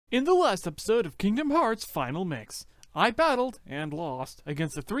In the last episode of Kingdom Hearts Final Mix, I battled, and lost,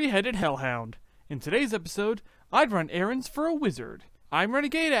 against a three-headed hellhound. In today's episode, I'd run errands for a wizard. I'm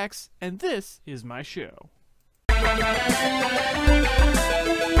Renegade X, and this is my show.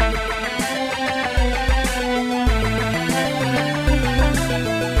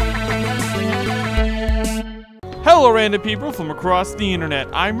 Hello random people from across the internet,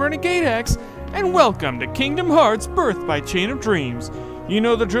 I'm Renegade X, and welcome to Kingdom Hearts Birth by Chain of Dreams. You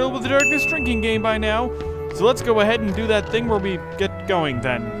know the drill with the Darkness drinking game by now, so let's go ahead and do that thing where we get going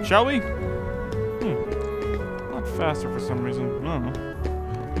then, shall we? Not faster for some reason, I don't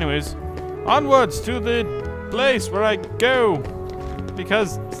know. Anyways, onwards to the place where I go,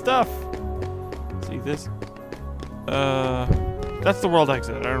 because stuff. See this? That's the world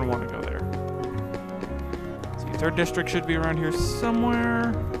exit, I don't want to go there. See, third district should be around here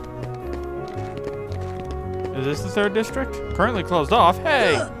somewhere. Is this the third district? Currently closed off.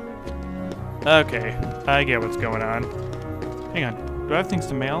 Hey! Okay, I get what's going on. Hang on, do I have things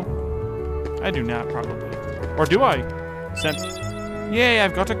to mail? I do not, probably. Or do I? Yay,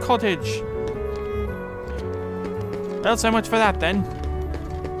 I've got a cottage. Well, so much for that then.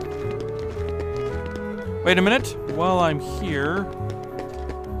 Wait a minute, while I'm here,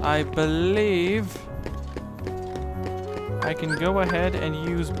 I believe I can go ahead and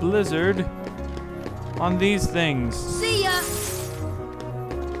use Blizzard on these things. See ya!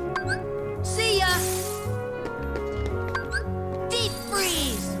 See ya! Deep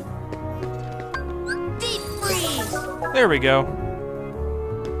freeze! Deep freeze! There we go.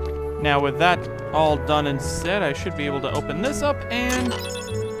 Now with that all done and said, I should be able to open this up and...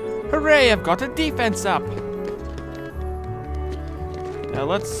 Hooray, I've got a defense up! Now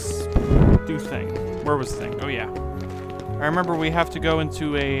let's do thing. Where was thing? Oh yeah. I remember we have to go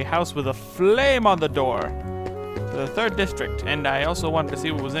into a house with a flame on the door. The third district, and I also wanted to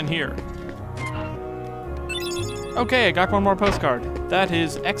see what was in here. Okay, I got one more postcard. That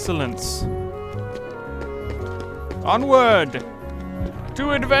is excellence. Onward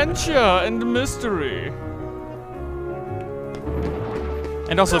to adventure and mystery.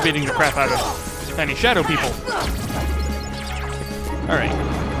 And also beating the crap out of tiny shadow people. Alright.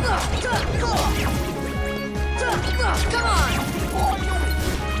 Come on!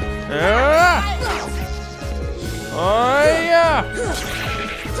 Oh yeah!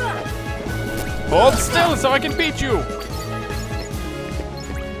 Hold still so I can beat you!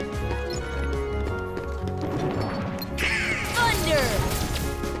 Thunder!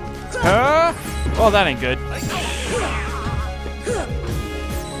 Huh? Oh, that ain't good.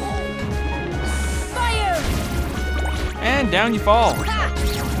 Fire! And down you fall.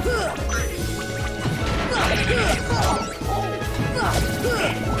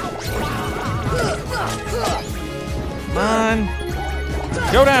 Come on.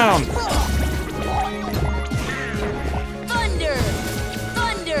 Go down. Thunder!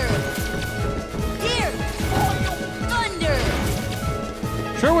 Thunder! Here! Thunder!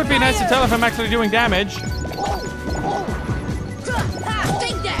 Sure would be nice to tell if I'm actually doing damage. Take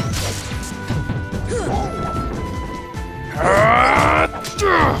that!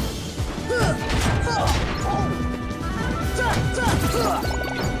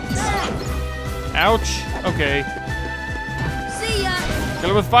 Ouch. Okay. See ya!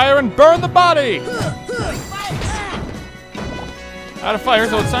 Kill it with fire and burn the body! Out of fire,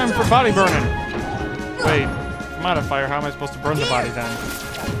 so it's time for body burning. Wait, I'm out of fire. How am I supposed to burn the body then?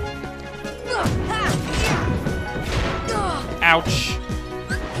 Ouch.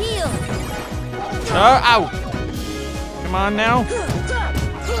 Heal! Ow! Come on now.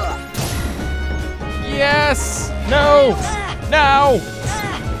 Yes! No! No!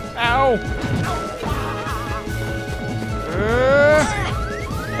 Ow!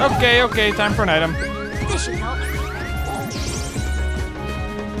 Okay, time for an item. This should help.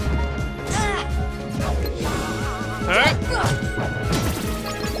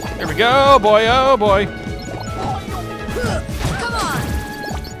 Here we go, boy, oh boy. Come on!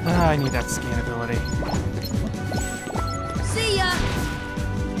 I need that scan ability. See ya!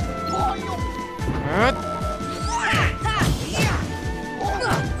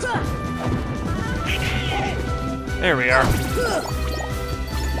 There we are.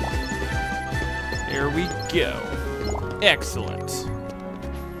 There we go. Excellent.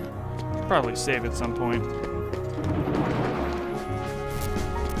 Probably save at some point.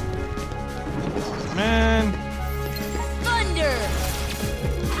 Man. Thunder!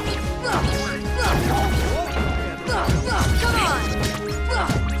 Come on!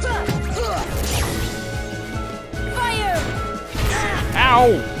 Fire! Ow!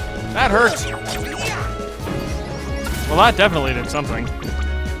 That hurt. Well, that definitely did something.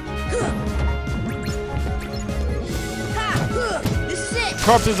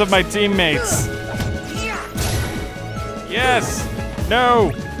 corpses of my teammates. Yes!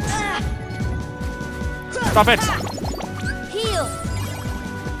 No! Stop it! Heal.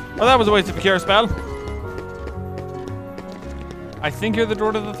 Well, that was a waste of a cure spell. I think you're the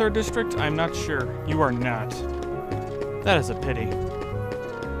door to the 3rd district. I'm not sure. You are not. That is a pity.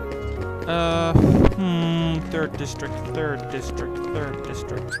 3rd district, 3rd district, 3rd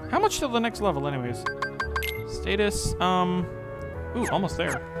district. How much till the next level, anyways? Status, ooh, almost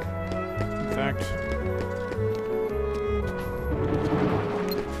there. In fact.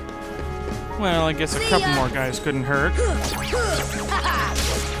 Well, I guess a couple more guys couldn't hurt.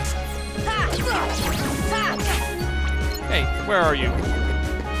 Hey, where are you?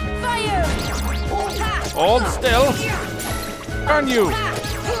 Fire. Hold still. Darn you.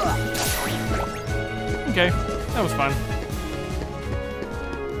 Okay, that was fun.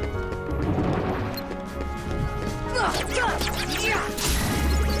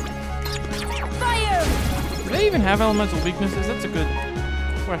 Fire. Do they even have elemental weaknesses? That's a good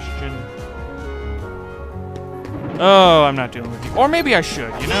question. Oh, I'm not dealing with you. Or maybe I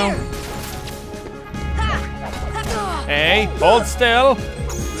should, you know? Hey, hold still.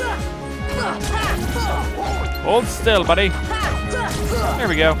 Hold still, buddy. There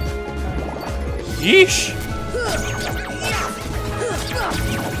we go. Yeesh.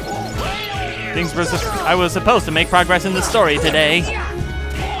 I was supposed to make progress in the story today.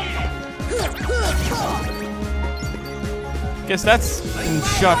 Guess that's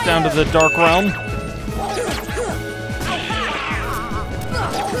shot down to the dark realm.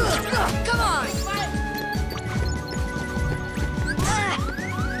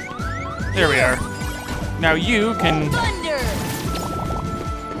 There we are. Now you can... Thunder.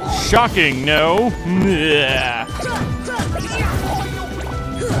 Shocking, no?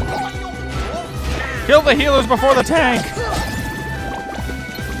 Kill the healers before the tank!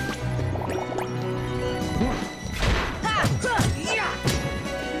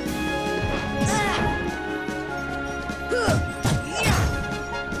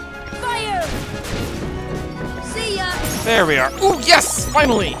 Fire. See ya. There we are. Ooh, yes!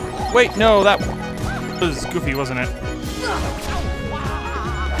 Finally! Wait, no, that was goofy, wasn't it?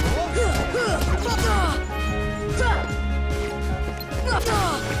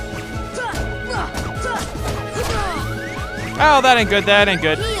 Oh, that ain't good, that ain't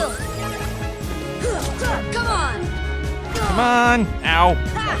good. Heal. Come on. Come on. Ow.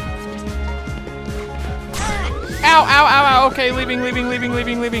 Ow, ow, ow, ow. Okay, leaving.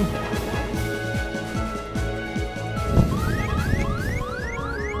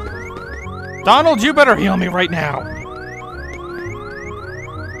 Donald, you better heal me right now.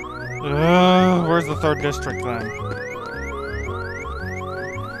 Where's the 3rd district then?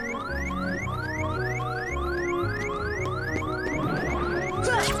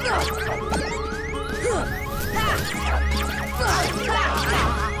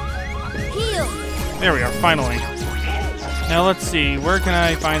 Heal. There we are, finally. Now let's see, where can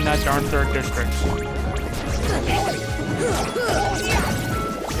I find that darn 3rd district?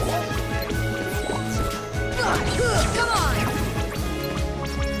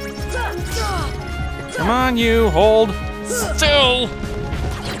 Come on, you, hold still.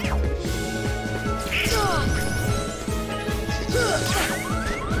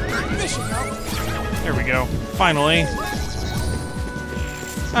 This should help. There we go, finally.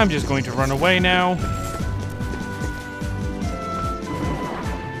 I'm just going to run away now.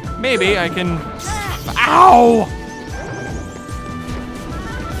 Maybe I can... Ow!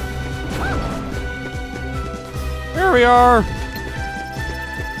 There we are.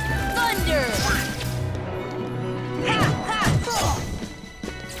 Thunder.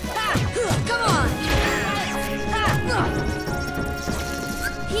 Come on.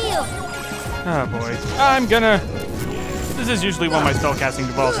 Heal. Oh boy. I'm gonna... This is usually what my spellcasting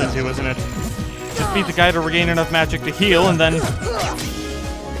devolves into, isn't it? Just beat the guy to regain enough magic to heal, and then...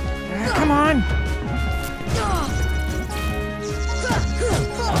 Come on!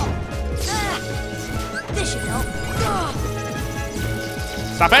 This should help.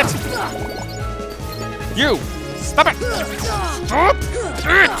 Stop it! You! Stop it! Stop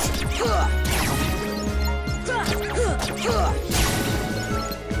it!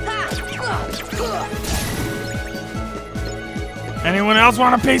 Anyone else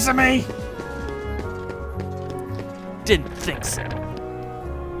want a piece of me? Didn't think so.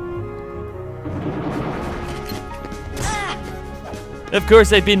 Of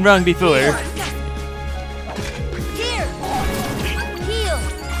course, I've been wrong before. Here. Heal.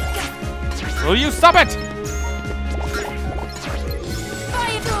 Will you stop it?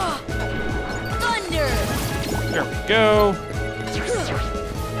 Fire. Thunder. There we go.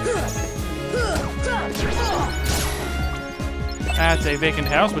 at a vacant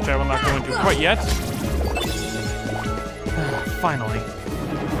house, which I will not go into quite yet. Finally.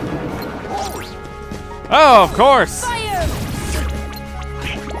 Oh, of course! Fire!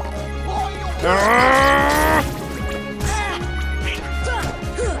 Come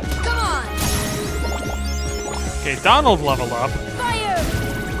on! Okay, Donald level up. Fire!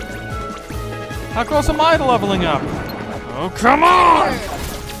 How close am I to leveling up? Oh, come on!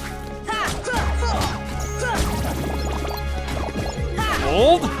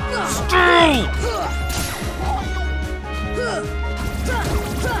 Hold still!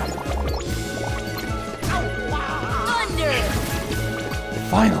 Thunder!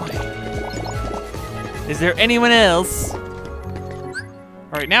 Finally. Is there anyone else? All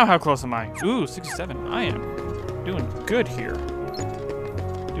right, now how close am I? Ooh, 67. I am doing good here.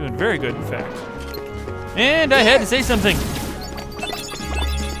 Doing very good, in fact. And I had to say something.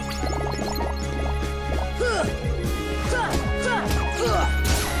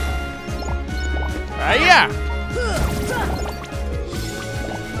 Yeah.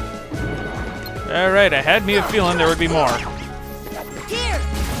 All right, I had me a feeling there would be more. Here!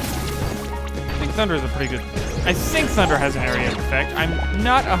 I think Thunder is a pretty good. I think Thunder has an area of effect. I'm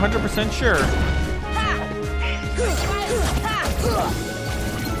not 100% sure.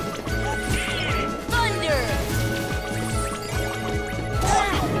 Thunder!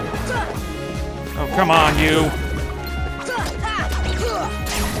 Oh, come on, you.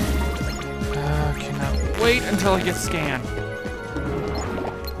 Cannot wait until I get scanned.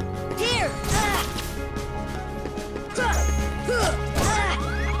 Here!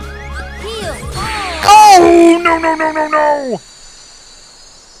 Heal! Oh, no, no, no, no, no!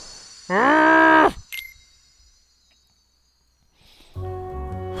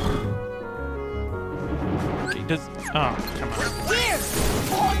 Okay, does... Oh, come on. Here!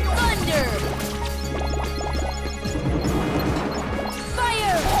 Thunder!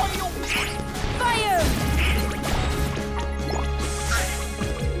 Fire! Fire!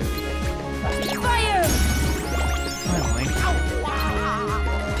 Fire! Finally.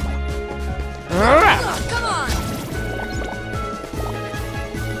 Come on!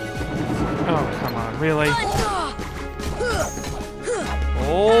 Oh, come on, really? Thunder!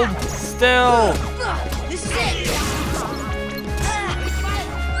 Hold still! This is it!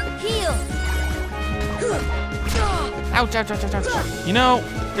 Heal! Ouch, ouch, ouch, ouch, ouch. You know,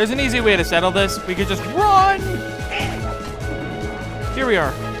 there's an easy way to settle this. We could just run! Here we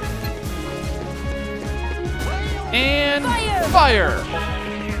are. And fire!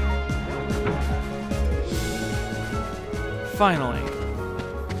 Finally.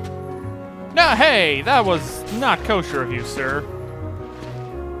 Now, hey, that was not kosher of you, sir.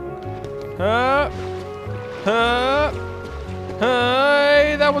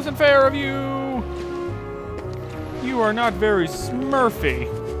 Hey, that wasn't fair of you. You are not very smurfy.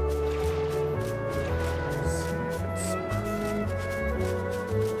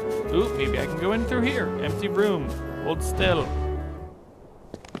 Ooh, maybe I can go in through here. Empty room. Hold still.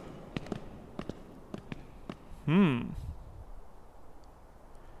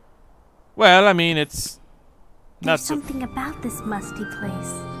 Well, I mean, it's not There's something about this musty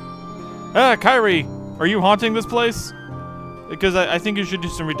place. Kyrie, are you haunting this place? Because I think you should do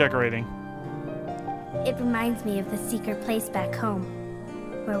some redecorating. It reminds me of the secret place back home,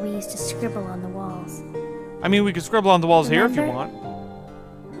 where we used to scribble on the walls. I mean, we could scribble on the walls here if you Remember? want.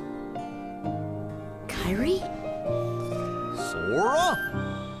 Kyrie? Sora?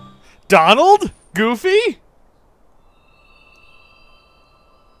 Donald? Goofy?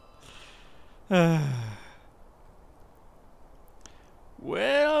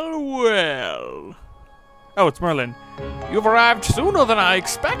 Well. Oh, it's Merlin. You've arrived sooner than I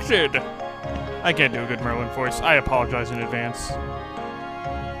expected. I can't do a good Merlin voice. I apologize in advance.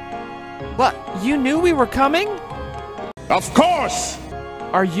 What? You knew we were coming? Of course!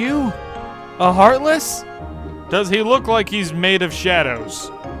 Are you a Heartless? Does he look like he's made of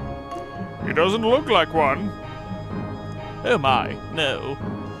shadows? He doesn't look like one. Oh my, no.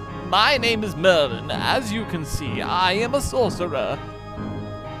 My name is Merlin. As you can see, I am a sorcerer.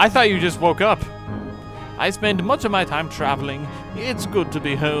 I thought you just woke up. I spend much of my time traveling. It's good to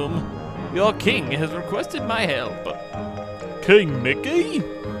be home. Your king has requested my help. King Mickey?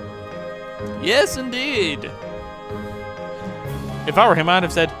 Yes, indeed. If I were him, I'd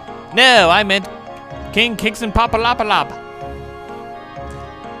have said, no, I meant King Kixin Papalapalap.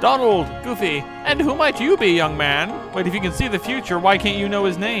 Donald, Goofy, and who might you be, young man? Wait, if you can see the future, why can't you know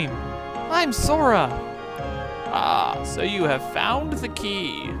his name? I'm Sora. Ah, so you have found the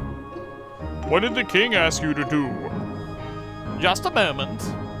key. What did the king ask you to do? Just a moment.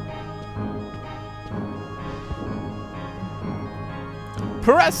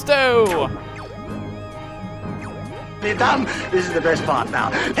 Presto! You're done. This is the best part now.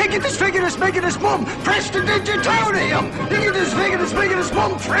 Hickitus, figgitus, mickitus, mum, prestidigitonium! Hickitus, figgitus, mickitus,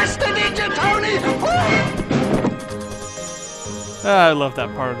 mum, prestidigitonium! I love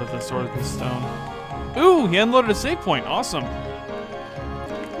that part of the Sword of the Stone. Ooh, he unloaded a save point. Awesome.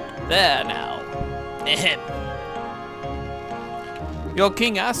 There now. Ahem. Your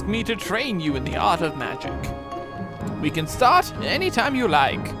king asked me to train you in the art of magic. We can start anytime you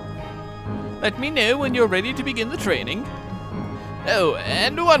like. Let me know when you're ready to begin the training. Oh,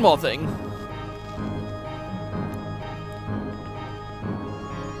 and one more thing.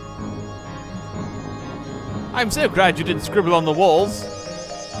 I'm so glad you didn't scribble on the walls.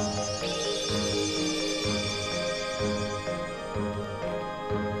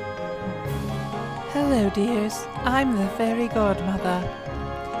 Hello, dears. I'm the fairy godmother.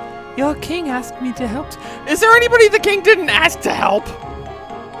 Your king asked me to help. Is there anybody the king didn't ask to help?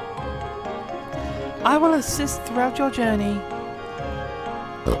 I will assist throughout your journey.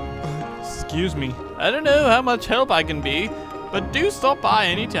 Excuse me. I don't know how much help I can be, but do stop by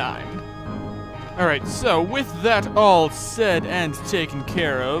anytime. Alright, so with that all said and taken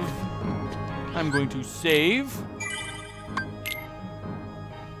care of, I'm going to save.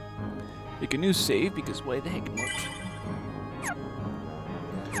 Make a new save, because why the heck not?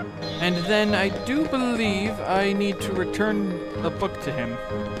 And then I do believe I need to return a book to him.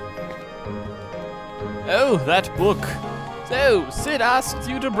 Oh, that book. So, Sid asked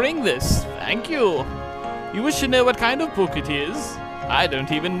you to bring this. Thank you. You wish to know what kind of book it is? I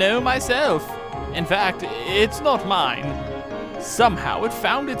don't even know myself. In fact, it's not mine. Somehow it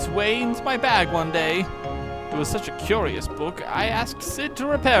found its way into my bag one day. It was such a curious book, I asked Sid to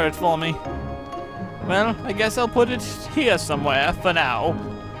repair it for me. Well, I guess I'll put it here somewhere for now.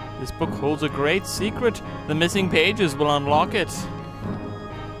 This book holds a great secret. The missing pages will unlock it.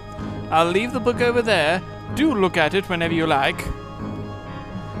 I'll leave the book over there. Do look at it whenever you like.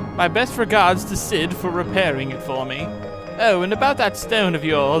 My best regards to Sid for repairing it for me. Oh, and about that stone of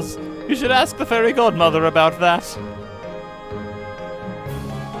yours. You should ask the fairy godmother about that.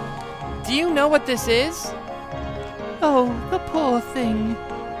 Do you know what this is? Oh, the poor thing.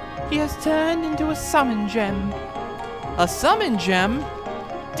 He has turned into a summon gem. A summon gem?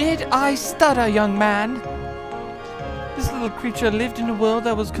 Did I stutter, young man? This little creature lived in a world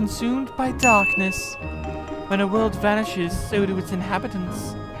that was consumed by darkness. When a world vanishes, so do its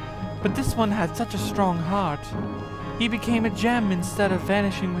inhabitants. But this one had such a strong heart. He became a gem instead of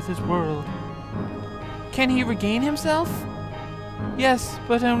vanishing with his world. Can he regain himself? Yes,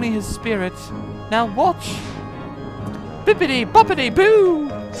 but only his spirit. Now watch! Bippity boppity boo!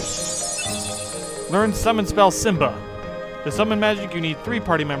 Learn summon spell Simba. To summon magic, you need 3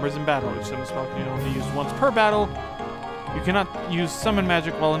 party members in battle. Each summon spell can only be used once per battle. You cannot use summon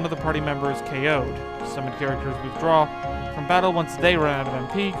magic while another party member is KO'd. Summon characters withdraw from battle once they run out of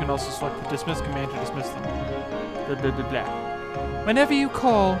MP. You can also select the dismiss command to dismiss them. Blah, blah, blah, blah. Whenever you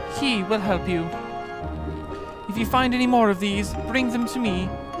call, he will help you. If you find any more of these, bring them to me.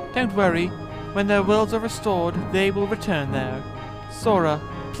 Don't worry. When their worlds are restored, they will return there. Sora,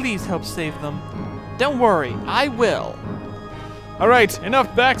 please help save them. Don't worry, I will. Alright, enough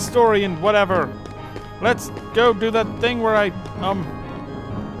backstory and whatever. Let's go do that thing where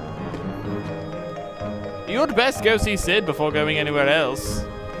You'd best go see Sid before going anywhere else.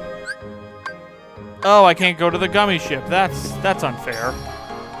 Oh, I can't go to the gummy ship. That's unfair.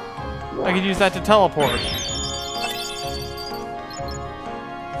 I could use that to teleport.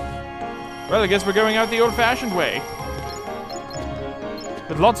 Well, I guess we're going out the old-fashioned way.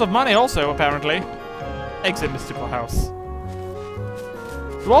 With lots of money also, apparently. Exit Mystical House.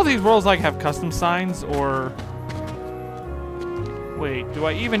 Do all these worlds, like, have custom signs, or... Wait, do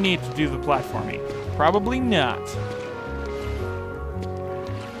I even need to do the platforming? Probably not.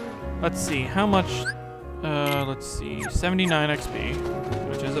 Let's see, how much... let's see, 79 XP,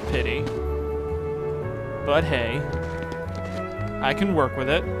 which is a pity. But hey, I can work with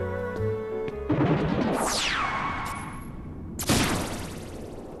it.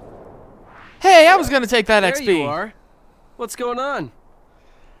 Hey, I was gonna take that XP. There you are. What's going on?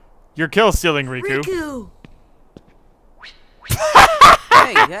 You're kill stealing, Riku. Riku!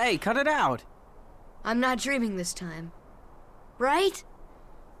 Hey, cut it out. I'm not dreaming this time. Right?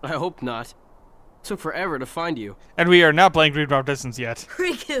 I hope not. Took forever to find you. And we are not playing Green Drop Distance yet.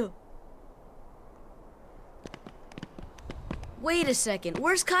 Riku! Wait a second,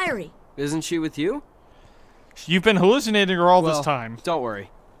 where's Kairi? Isn't she with you? You've been hallucinating her all Well, this time. Don't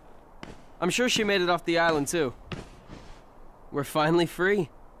worry. I'm sure she made it off the island too. We're finally free.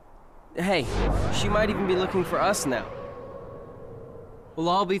 Hey, she might even be looking for us now. We'll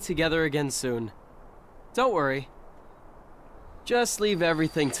all be together again soon. Don't worry. Just leave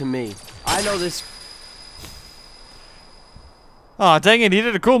everything to me. I know this. Aw, dang it, he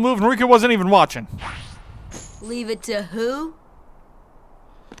did a cool move and Riku wasn't even watching. Leave it to who?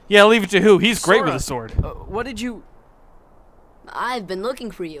 Yeah, leave it to who? He's great Sora, with a sword. What did you... I've been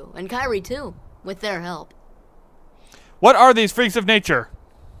looking for you, and Kyrie too, with their help. What are these freaks of nature?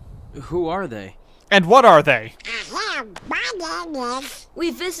 Who are they? And what are they?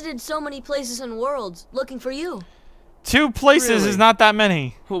 We've visited so many places and worlds looking for you. 2 places Really? is not that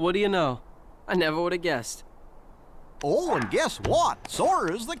many. Well, what do you know? I never would have guessed. Oh, and guess what?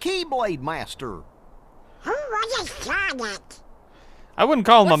 Sora's the Keyblade Master. Who was it? I wouldn't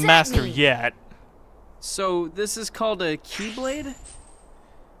call him What's a that master mean? yet. So, this is called a Keyblade?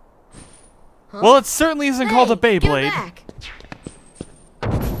 Huh? Well, it certainly isn't called a Hey, give it Beyblade. back.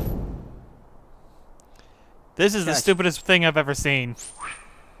 This is the Catch. stupidest thing I've ever seen.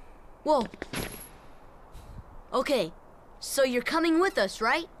 Whoa. Okay, so you're coming with us,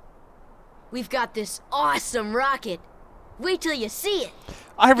 right? We've got this awesome rocket. Wait till you see it.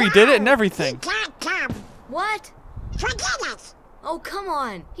 I redid it and everything. Can't come. What? Forget it. Oh, come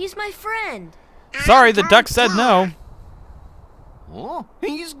on. He's my friend. Sorry, the duck said no. Oh,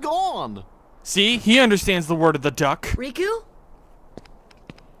 he's gone. See, he understands the word of the duck. Riku?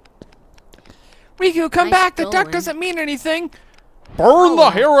 Riku, come Nice back. The duck going. doesn't mean anything. Burn the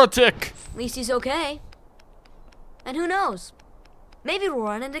heretic! At least he's okay. And who knows? Maybe we'll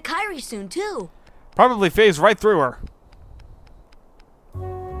run into Kyrie soon, too. Probably phased right through her.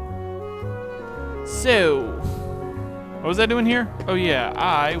 So, what was I doing here? Oh yeah,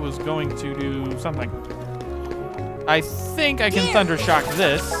 I was going to do something. I think I can thunder shock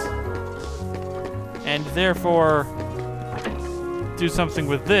this, and therefore do something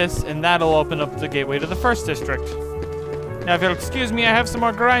with this, and that'll open up the gateway to the first district. Now, if you'll excuse me, I have some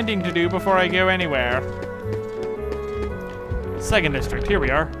more grinding to do before I go anywhere. Second district, here we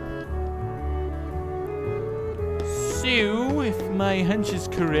are. So, if my hunch is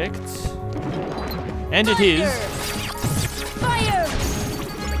correct, and it is. Fire!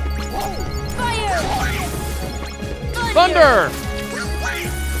 Fire! Thunder!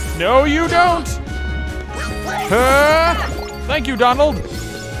 No, you don't! Thank you, Donald.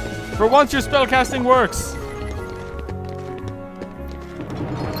 For once, your spellcasting works.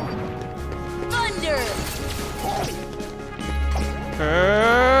 Thunder!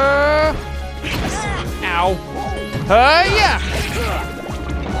 Ow. Yeah!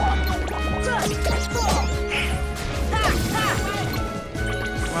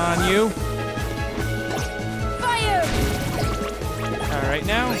 Come on, you. Fire! Alright,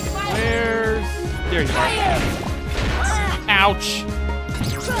 now, where's... There you are. Ouch.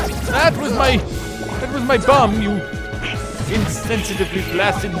 That was my bum, you insensitively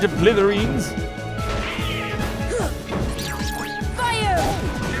blasted blitherines.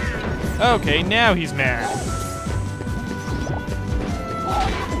 Fire! Okay, now he's mad.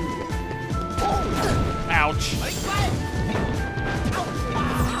 Ouch.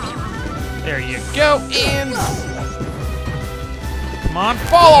 There you go, and... Come on,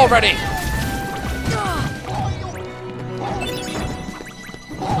 fall already!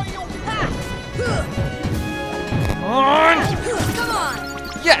 Come on! Come on!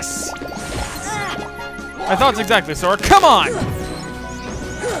 Yes! My thoughts exactly, Sora. Come on!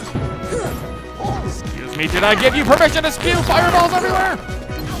 Excuse me, did I give you permission to spew fireballs everywhere?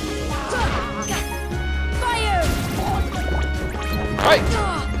 Fire! Right.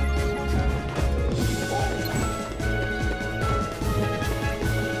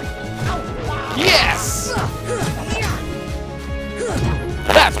 Yes!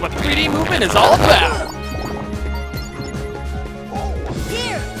 That's what 3D movement is all about!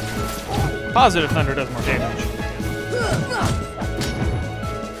 Here! Positive thunder does more damage.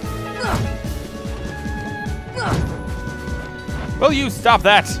 Will you stop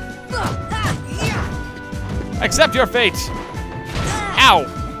that? Accept your fate! Ow!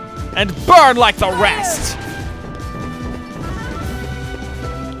 And burn like the rest!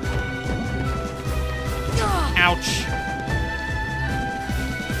 Ouch.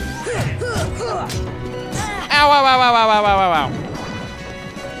 Ow, ow, ow, ow, ow, ow, ow, ow, ow.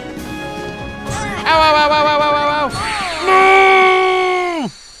 Ow, ow, ow, ow, ow, ow, ow, ow. No!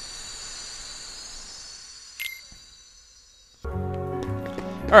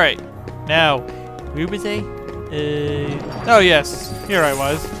 Alright, now, where was I? Oh yes, here I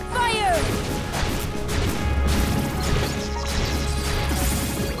was. Fire!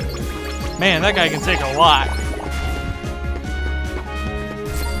 Man, that guy can take a lot.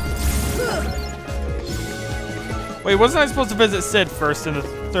 Wait, wasn't I supposed to visit Sid first in the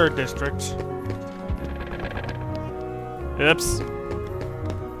 3rd district? Oops.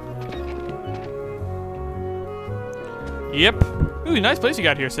 Yep. Ooh, nice place you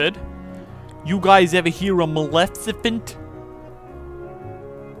got here, Sid. You guys ever hear of Maleficent?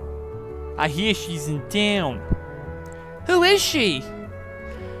 I hear she's in town. Who is she?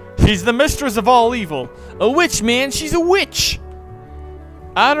 She's the mistress of all evil. A witch, man. She's a witch.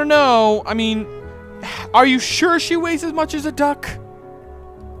 I don't know. I mean, are you sure she weighs as much as a duck?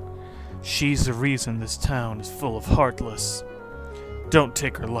 She's the reason this town is full of heartless. Don't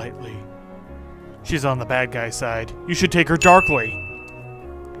take her lightly. She's on the bad guy side. You should take her darkly.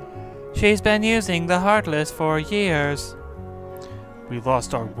 She's been using the Heartless for years. We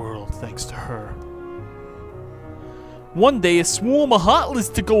lost our world thanks to her. One day a swarm of Heartless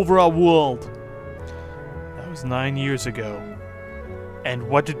took over our world. That was 9 years ago. And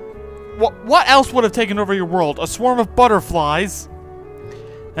what else would have taken over your world? A swarm of butterflies?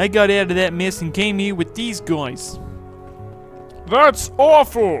 I got out of that mess and came here with these guys. That's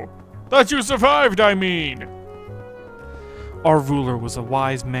awful! That you survived, I mean! Our ruler was a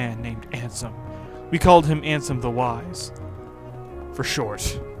wise man named Ansem. We called him Ansem the Wise, for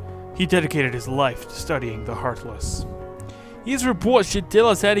short. He dedicated his life to studying the Heartless. His report should tell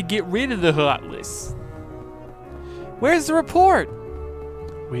us how to get rid of the Heartless. Where's the report?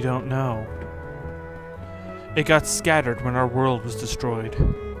 We don't know. It got scattered when our world was destroyed.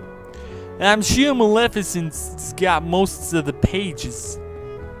 I'm sure Maleficent's got most of the pages.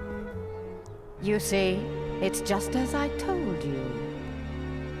 You see, it's just as I told you.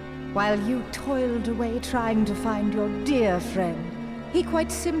 While you toiled away trying to find your dear friend, he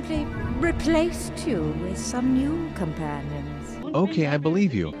quite simply replaced you with some new companions. Okay, I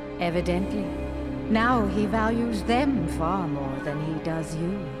believe you. Evidently. Now he values them far more than he does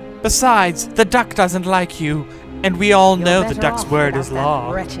you. Besides, the duck doesn't like you, and we all know the duck's word is law.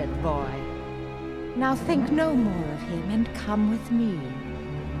 That wretched boy. Now think no more of him and come with me.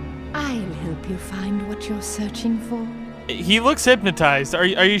 I'll help you find what you're searching for. He looks hypnotized. Are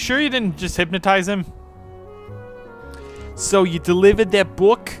you sure you didn't just hypnotize him? So you delivered that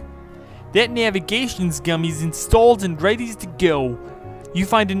book? That navigation's gummy's installed and ready to go. You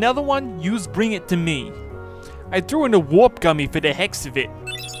find another one, you bring it to me. I threw in a warp gummy for the hex of it.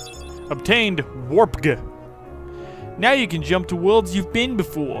 Obtained Warpga. Now you can jump to worlds you've been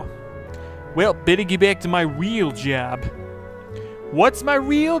before. Well, better get back to my real job. What's my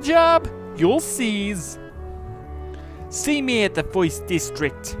real job? You'll seize. See me at the 1st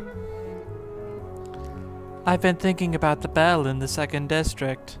district. I've been thinking about the bell in the 2nd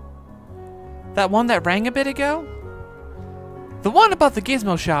district. That one that rang a bit ago? The one about the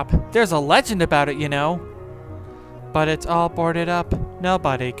gizmo shop. There's a legend about it, you know. But it's all boarded up.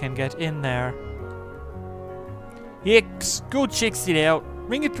 Nobody can get in there. Hicks, go check it out.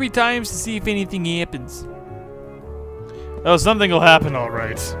 Ring it 3 times to see if anything happens. Oh, something will happen, all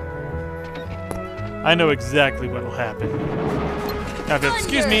right. I know exactly what will happen. Now, if you'll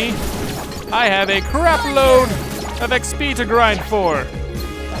excuse me, I have a crap load of XP to grind for.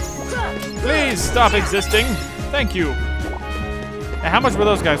 Please stop existing. Thank you. Now, how much were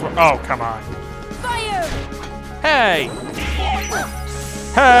those guys worth? Oh, come on. Fire! Hey!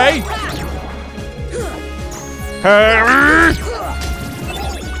 Hey! Hey!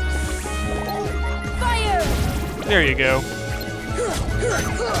 Fire! There you go.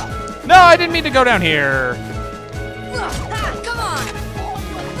 No, I didn't mean to go down here. Come on!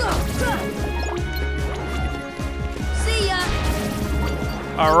 See ya!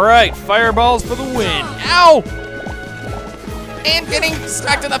 Alright, fireballs for the win. Ow! And getting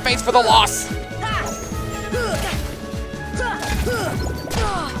smacked in the face for the loss.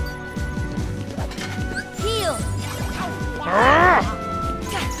 Heal!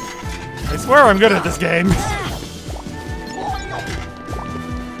 I swear I'm good at this game.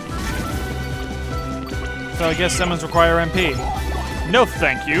 So I guess summons require MP. No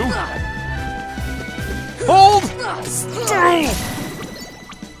thank you. Hold!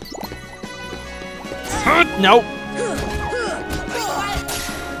 Nope.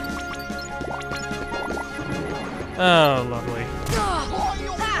 Oh, lovely.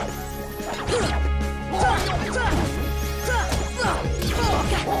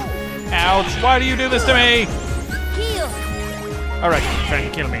 Ouch, why do you do this to me? Heal! Alright, trying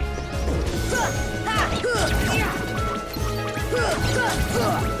to kill me.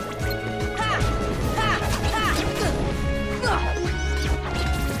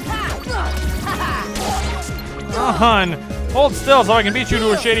 Oh, hun, hold still so I can beat you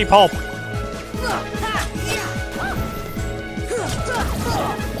to a shady pulp.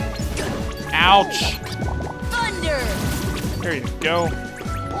 Ouch. Thunder! Thunder! There you go.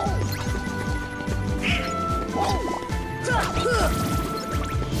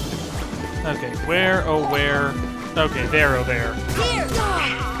 Okay, where, oh where? Okay, there, oh there.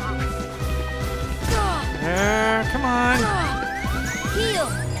 Here! Come on. Heal!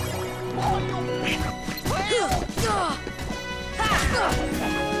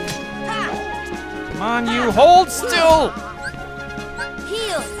 Come on, you. Hold still.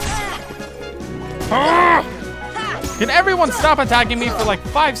 Heal! Ah! Can everyone stop attacking me for like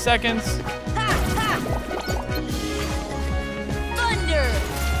 5 seconds? Thunder!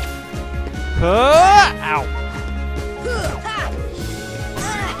 Ow.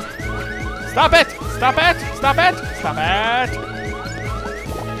 Stop it! Stop it! Stop it! Stop it!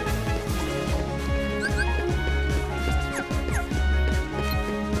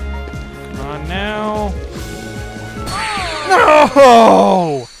 Come on now.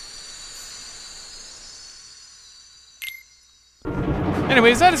 No!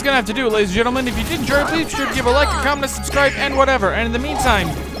 Anyways, that is gonna have to do it, ladies and gentlemen. If you did enjoy it, please be sure to give a like, a comment, a subscribe, and whatever. And in the meantime,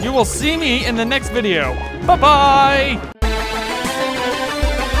 you will see me in the next video. Bye-bye!